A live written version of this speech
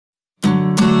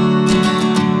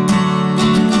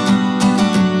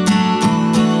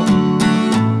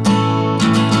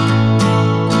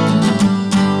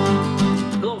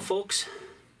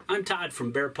Todd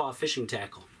from Bear Paw Fishing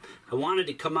Tackle. I wanted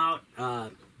to come out,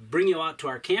 bring you out to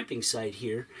our camping site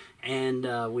here,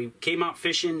 and we came out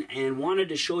fishing and wanted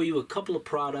to show you a couple of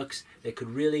products that could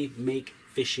really make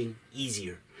fishing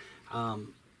easier.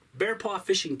 Bear Paw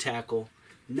Fishing Tackle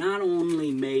not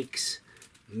only makes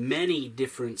many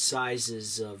different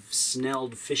sizes of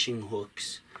snelled fishing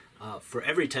hooks for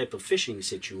every type of fishing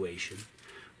situation,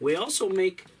 we also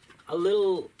make a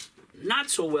little not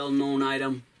so well known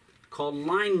item called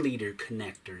line leader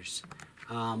connectors.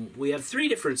 We have 3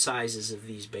 different sizes of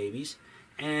these babies,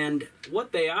 and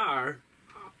what they are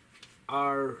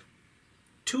 2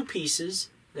 pieces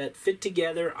that fit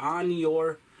together on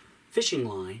your fishing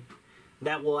line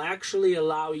that will actually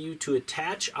allow you to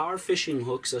attach our fishing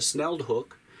hooks, a snelled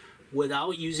hook,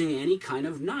 without using any kind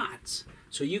of knots.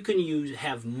 So you can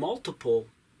have multiple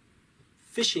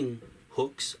fishing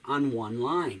hooks on one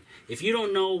line. If you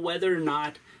don't know whether or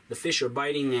not the fish are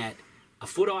biting at a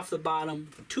foot off the bottom,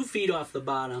 2 feet off the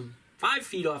bottom, 5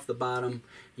 feet off the bottom,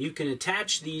 you can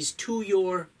attach these to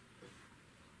your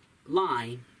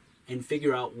line and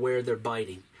figure out where they're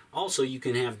biting. Also, you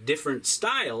can have different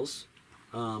styles.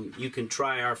 You can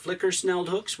try our flicker snelled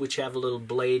hooks, which have a little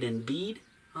blade and bead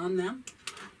on them,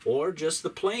 or just the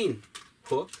plain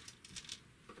hook.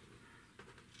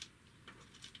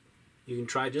 You can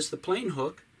try just the plain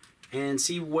hook and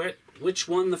see which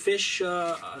one the fish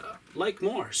like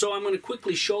more. So I'm going to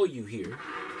quickly show you here.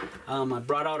 I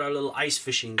brought out our little ice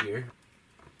fishing gear.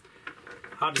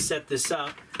 How to set this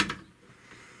up.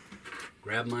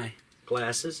 Grab my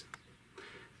glasses.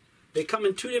 They come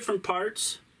in 2 different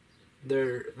parts.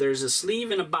 There's a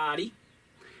sleeve and a body,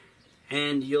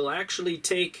 and you'll actually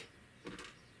take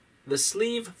the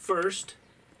sleeve first,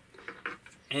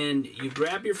 and you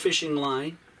grab your fishing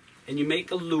line and you make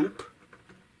a loop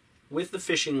with the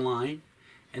fishing line,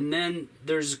 and then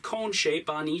there's a cone shape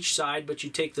on each side, but you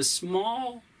take the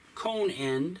small cone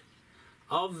end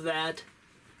of that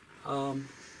line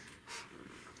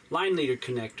leader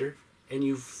connector and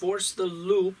you force the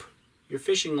loop, your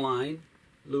fishing line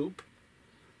loop,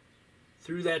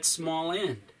 through that small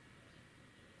end.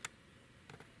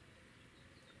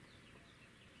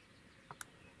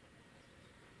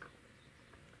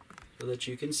 So that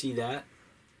you can see that.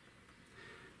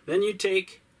 Then you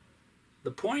take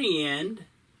the pointy end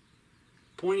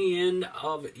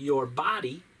of your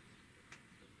body,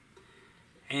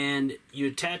 and you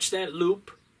attach that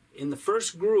loop in the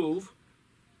first groove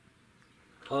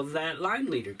of that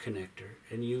line leader connector,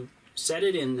 and you set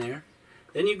it in there.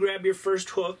 Then you grab your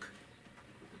first hook.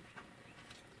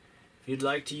 If you'd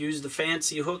like to use the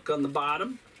fancy hook on the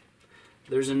bottom,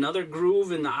 there's another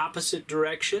groove in the opposite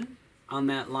direction on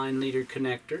that line leader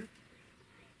connector,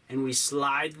 and we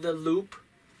slide the loop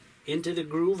into the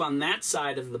groove on that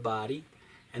side of the body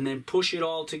and then push it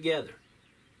all together.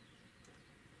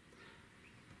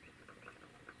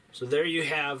 So there you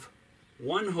have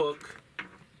one hook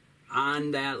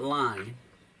on that line.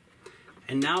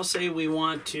 And now say we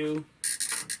want to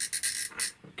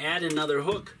add another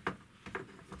hook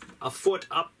a foot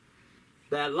up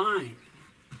that line.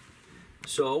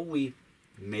 So we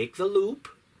make the loop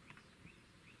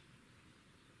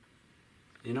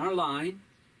in our line.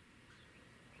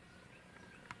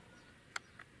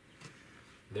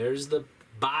 There's the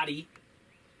body.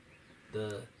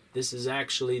 This is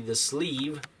actually the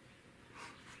sleeve.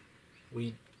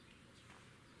 We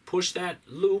push that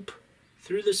loop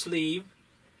through the sleeve,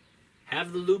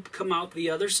 have the loop come out the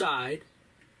other side,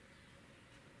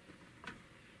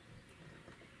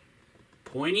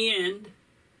 pointy end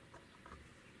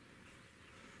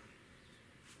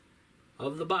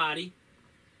of the body,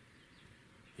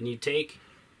 and you take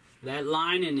that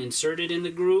line and insert it in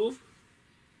the groove,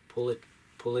 pull it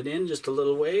in just a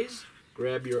little ways,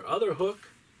 grab your other hook,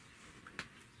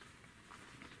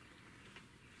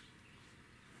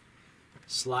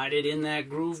 slide it in that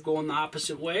groove going the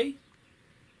opposite way,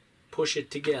 push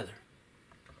it together.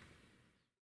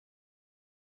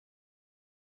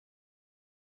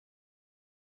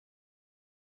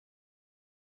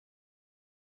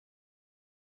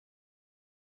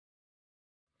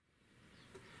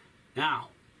 Now,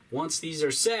 once these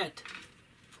are set,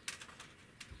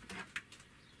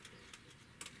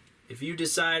 if you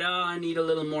decide, oh, I need a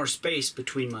little more space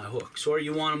between my hooks, or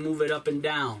you want to move it up and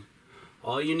down,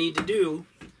 all you need to do,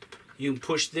 you can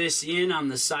push this in on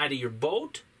the side of your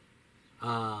boat,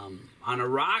 on a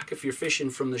rock if you're fishing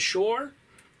from the shore,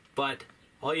 but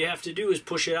all you have to do is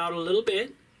push it out a little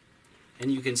bit, and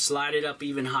you can slide it up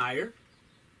even higher,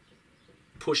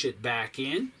 push it back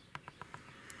in,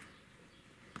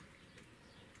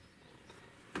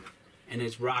 and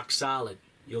it's rock solid.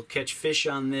 You'll catch fish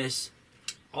on this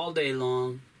all day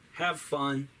long, have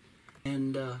fun,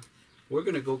 and we're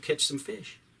going to go catch some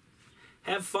fish.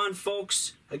 Have fun,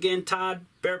 folks. Again, Todd,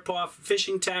 Bear Paw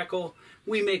Fishing Tackle.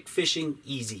 We make fishing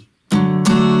easy.